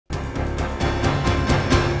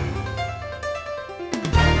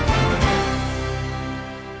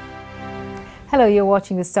Hello, you're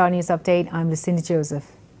watching the Star News Update. I'm Lucinda Joseph.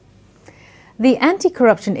 The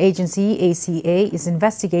Anti-Corruption Agency, ACA, is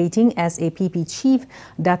investigating SAPP Chief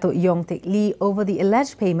Datuk Yong over the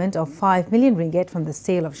alleged payment of 5 million ringgit from the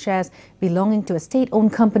sale of shares belonging to a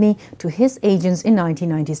state-owned company to his agents in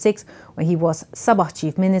 1996, when he was Sabah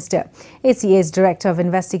Chief Minister. ACA's Director of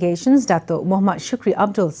Investigations, Datuk Muhammad Shukri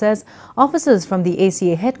Abdul, says officers from the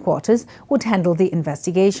ACA headquarters would handle the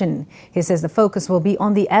investigation. He says the focus will be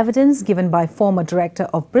on the evidence given by former Director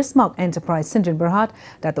of Brismark Enterprise Sindrin Berhad,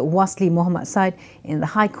 Datuk Wasli Muhammad Said, in the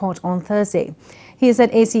High Court on Thursday. He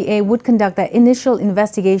said ACA would conduct their initial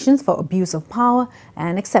investigations for abuse of power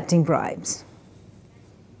and accepting bribes.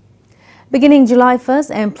 Beginning July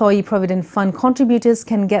 1st, Employee Provident Fund contributors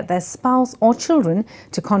can get their spouse or children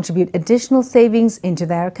to contribute additional savings into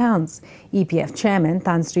their accounts. EPF Chairman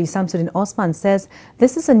Tan Sri Samsudin Osman says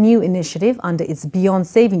this is a new initiative under its Beyond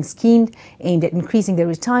Savings scheme aimed at increasing the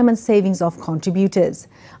retirement savings of contributors.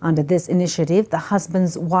 Under this initiative, the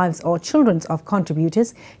husbands, wives or children of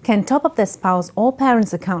contributors can top up their spouse or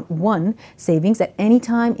parents' account 1 savings at any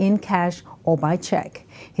time in cash or by cheque.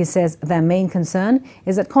 He says their main concern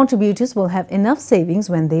is that contributors will have enough savings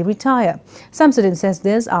when they retire. Samsudin says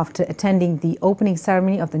this after attending the opening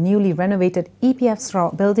ceremony of the newly renovated EPF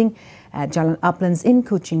Sarawak building at Jalan Uplands in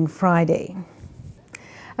Kuching Friday.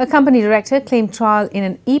 A company director claimed trial in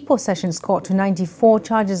an e-possessions court to 94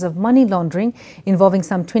 charges of money laundering involving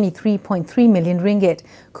some 23.3 million ringgit.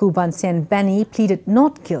 Kuban Sian Bani pleaded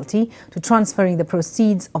not guilty to transferring the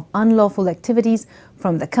proceeds of unlawful activities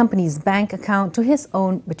from the company's bank account to his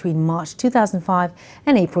own between March 2005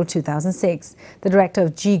 and April 2006. The director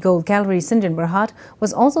of G Gold Gallery, Sindrin Berhad,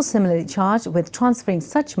 was also similarly charged with transferring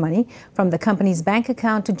such money from the company's bank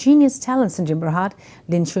account to Genius Talent Sindrin Berhad,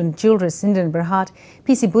 Lin Shun Jewelers Sindrin Berhad,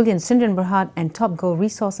 PC Bullion Sindrin Berhad and Top Gold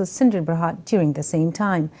Resources Sindrin Berhad during the same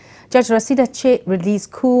time. Judge Rasida Che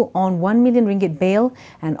released Koo on 1 million ringgit bail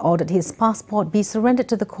and ordered his passport be surrendered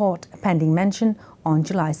to the court pending mention on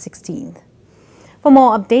July 16th. For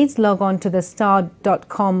more updates, log on to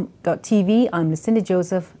thestar.com.tv. I'm Lucinda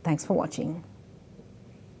Joseph. Thanks for watching.